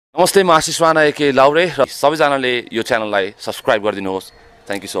नमस्ते, म आशिष राणा एके लाउरे र सबैजनाले यो च्यानललाई सब्स्क्राइब गरिदिनुहोस्।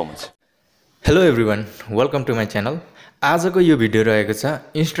 Thank you so much. Hello everyone, welcome to my channel. आजको यो भिडियो रहेको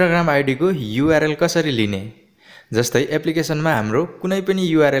छ इन्स्टाग्राम आइडीको युआरएल कसरी लिने। जस्तै एप्लिकेसनमा हाम्रो कुनै पनि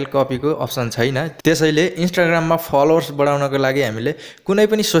युआरएल कपीको अप्सन छैन, त्यसैले इन्स्टाग्राममा फलोवर्स बढाउनको लागि हामीले कुनै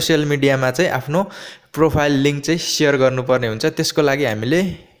पनि सोसियल मिडियामा चाहिँ आफ्नो प्रोफाइल लिङ्क चाहिँ सेयर गर्नुपर्ने हुन्छ। त्यसको लागि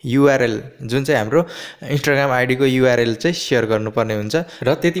हामीले युआरएल जुन चाहिँ हाम्रो इन्स्टाग्राम आइडीको युआरएल चाहिँ सेयर गर्नुपर्ने हुन्छ।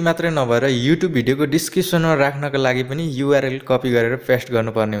 र त्यति मात्रै नभएर युट्युब भिडियोको डिस्क्रिप्सनमा राख्नको लागि पनि युआरएल कपी गरेर पेस्ट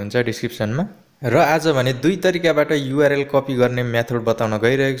गर्नुपर्ने हुन्छ डिस्क्रिप्सनमा। र आज भने दुई तरिकाबाट युआरएल कपी गर्ने मेथड बताउन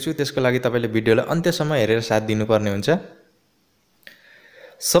गइरहेको छु। त्यसको लागि तपाईँले भिडियोलाई अन्त्यसम्म हेरेर साथ दिनुपर्ने हुन्छ।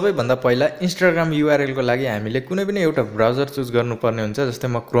 सबैभन्दा पहिला इन्स्टाग्राम युआरएलको लागि हामीले कुनै पनि एउटा ब्राउजर चुज गर्नुपर्ने हुन्छ। जस्तै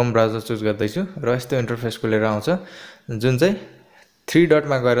म क्रोम ब्राउजर चुज गर्दैछु र यस्तो इन्टरफेस खुलेर आउँछ, जुन चाहिँ 3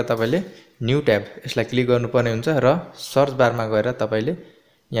 डटमा गएर तपाईँले न्यू ट्याब यसलाई क्लिक गर्नुपर्ने हुन्छ र सर्च बारमा गएर तपाईँले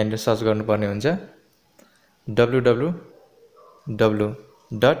यहाँनिर सर्च गर्नुपर्ने हुन्छ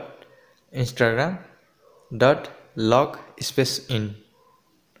www.instagram.log_in।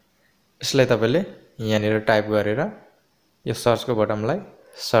 यसलाई तपाईँले यहाँनिर टाइप गरेर यो सर्चको बटनलाई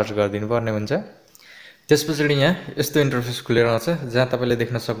सर्च गरिदिनु पर्ने हुन्छ। त्यसपछि यहाँ यस्तो इन्टरफेस खुलेर आउँछ जहाँ तपाईँले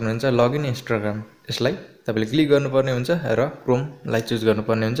देख्न सक्नुहुन्छ लगइन इन्स्टाग्राम। यसलाई तपाईँले क्लिक गर्नुपर्ने हुन्छ र क्रोमलाई चुज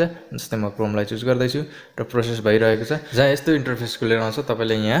गर्नुपर्ने हुन्छ। जस्तै म क्रोमलाई चुज गर्दैछु र प्रोसेस भइरहेको छ। जहाँ यस्तो इन्टरफेस खुलेर आउँछ,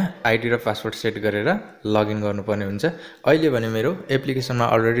 तपाईँले यहाँ आइडी र पासवर्ड सेट गरेर लगइन गर्नुपर्ने हुन्छ। अहिले भने मेरो एप्लिकेसनमा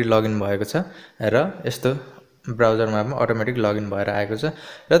अलरेडी लगइन भएको छ र यस्तो ब्राउजरमा पनि अटोमेटिक लगइन भएर आएको छ।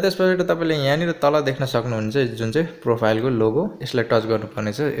 र त्यसपछि तपाईँले यहाँनिर तल देख्न सक्नुहुन्छ जुन चाहिँ प्रोफाइलको लोगो, यसलाई टच गर्नुपर्ने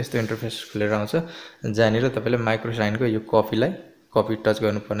छ। यस्तो इन्टरफेस खुलेर आउँछ जहाँनिर तपाईँले माइक्रोसाइनको यो कपी टच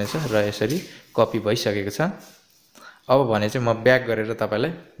गर्नुपर्ने छ र यसरी कपी भइसकेको छ। अब भने चाहिँ म ब्याक गरेर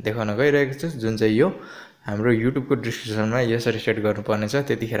तपाईँलाई देखाउन गइरहेको छु, जुन चाहिँ यो हाम्रो युट्युबको डिस्क्रिप्सनमा यसरी सेट गर्नुपर्ने छ।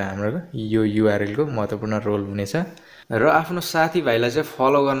 त्यतिखेर हाम्रो यो युआरएलको महत्त्वपूर्ण रोल हुनेछ। र आफ्नो साथीभाइलाई चाहिँ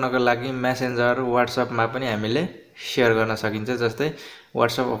फलो गर्नको लागि मेसेन्जर वाट्सएपमा पनि हामीले सेयर गर्न सकिन्छ। जस्तै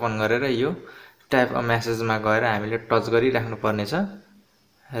वाट्सएप ओपन गरेर यो टाइप अ मेसेजमा गएर हामीले टच गरिराख्नु पर्ने छ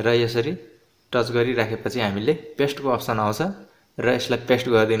र यसरी टच गरिराखेपछि हामीले पेस्टको अप्सन आउँछ र यसलाई पेस्ट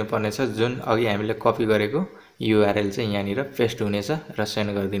गरिदिनु पर्ने छ। जुन अघि हामीले कपी गरेको युआरएल चाहिँ यहाँनिर पेस्ट हुनेछ र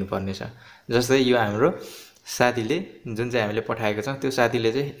सेन्ड गरिदिनु पर्ने छ। जस्तै यो हाम्रो साथीले जुन चाहिँ हामीले पठाएको छौँ, त्यो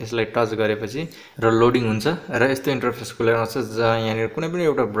साथीले चाहिँ यसलाई टच गरेपछि र लोडिङ हुन्छ र यस्तो इन्टरफेस खुलेर आउँछ जहाँ यहाँनिर कुनै पनि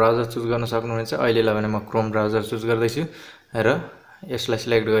एउटा ब्राउजर चुज गर्न सक्नुहुनेछ। अहिलेलाई भने म क्रोम ब्राउजर चुज गर्दैछु र यसलाई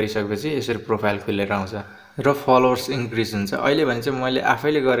सिलेक्ट गरिसकेपछि यसरी प्रोफाइल खुलेर आउँछ र फलोवर्स इन्क्रिज हुन्छ। अहिले भने चाहिँ मैले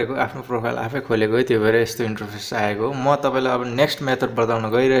आफैले गरेको आफ्नो प्रोफाइल आफै खोलेको हो, त्यो भएर यस्तो इन्टरफेस आएको हो। म तपाईँलाई अब नेक्स्ट मेथड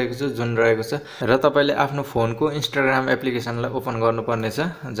बताउन गइरहेको छु, जुन रहेको छ र तपाईँले आफ्नो फोनको इन्स्टाग्राम एप्लिकेसनलाई ओपन गर्नुपर्ने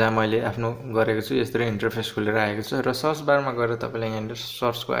छ। जहाँ मैले आफ्नो गरेको छु यसरी इन्टरफेस खुलेर आएको छ र सर्च बारमा गएर तपाईँले यहाँनिर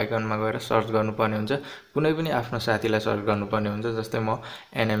सर्चको आइकनमा गएर सर्च गर्नुपर्ने हुन्छ। कुनै पनि आफ्नो साथीलाई सर्च गर्नुपर्ने हुन्छ। जस्तै म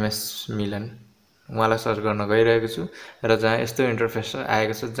एनएमएस मिलन उहाँलाई सर्च गर्न गइरहेको छु र जहाँ यस्तो इन्टरफेस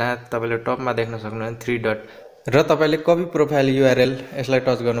आएको छ जहाँ तपाईँले टपमा देख्न सक्नुहुन्छ 3 डट र तपाईँले कपी प्रोफाइल युआरएल यसलाई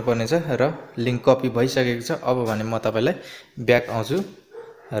टच गर्नुपर्ने छ र लिङ्क कपी भइसकेको छ। अब भने म तपाईँलाई ब्याक आउँछु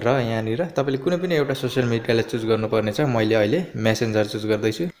र यहाँनिर तपाईँले कुनै पनि एउटा सोसियल मिडियालाई चुज गर्नुपर्ने छ। मैले अहिले मेसेन्जर चुज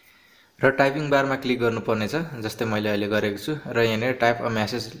गर्दैछु र टाइपिङ बारमा क्लिक गर्नुपर्ने छ, जस्तै मैले अहिले गरेको छु र यहाँनिर टाइप अ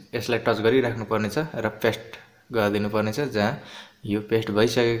मेसेज यसलाई टच गरिराख्नुपर्ने छ र पेस्ट गरिदिनुपर्ने छ। जहाँ यो पेस्ट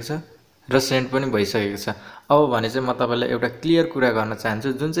भइसकेको छ र सेन्ड पनि भइसकेको छ। अब भने चाहिँ म तपाईँलाई एउटा क्लियर कुरा गर्न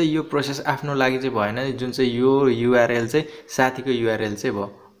चाहन्छु, जुन चाहिँ यो प्रोसेस आफ्नो लागि चाहिँ भएन, जुन चाहिँ यो युआरएल चाहिँ साथीको युआरएल चाहिँ भयो।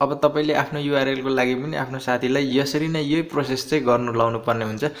 अब तपाईँले आफ्नो युआरएलको लागि पनि आफ्नो साथीलाई यसरी नै यही प्रोसेस चाहिँ गर्नु लाउनु पर्ने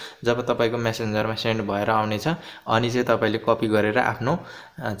हुन्छ। जब तपाईँको मेसेन्जरमा सेन्ड भएर आउनेछ अनि चाहिँ तपाईँले कपी गरेर आफ्नो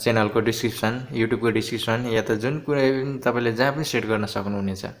च्यानलको डिस्क्रिप्सन, युट्युबको डिस्क्रिप्सन या त जुन कुनै पनि तपाईँले जहाँ पनि सेट गर्न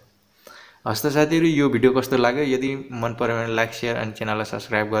सक्नुहुनेछ। हस्त साथीहरू, यो भिडियो कस्तो लाग्यो? यदि मन पर्यो भने लाइक, सेयर अनि च्यानललाई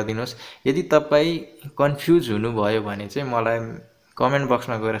सब्स्क्राइब गरिदिनुहोस्। यदि तपाईँ कन्फ्युज हुनुभयो भने चाहिँ मलाई कमेन्ट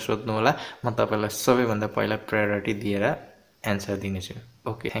बक्समा गएर सोध्नु होला। म तपाईँलाई सबैभन्दा पहिला प्रायोरिटी दिएर एन्सर दिनेछु।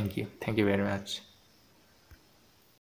 Okay, thank you very much.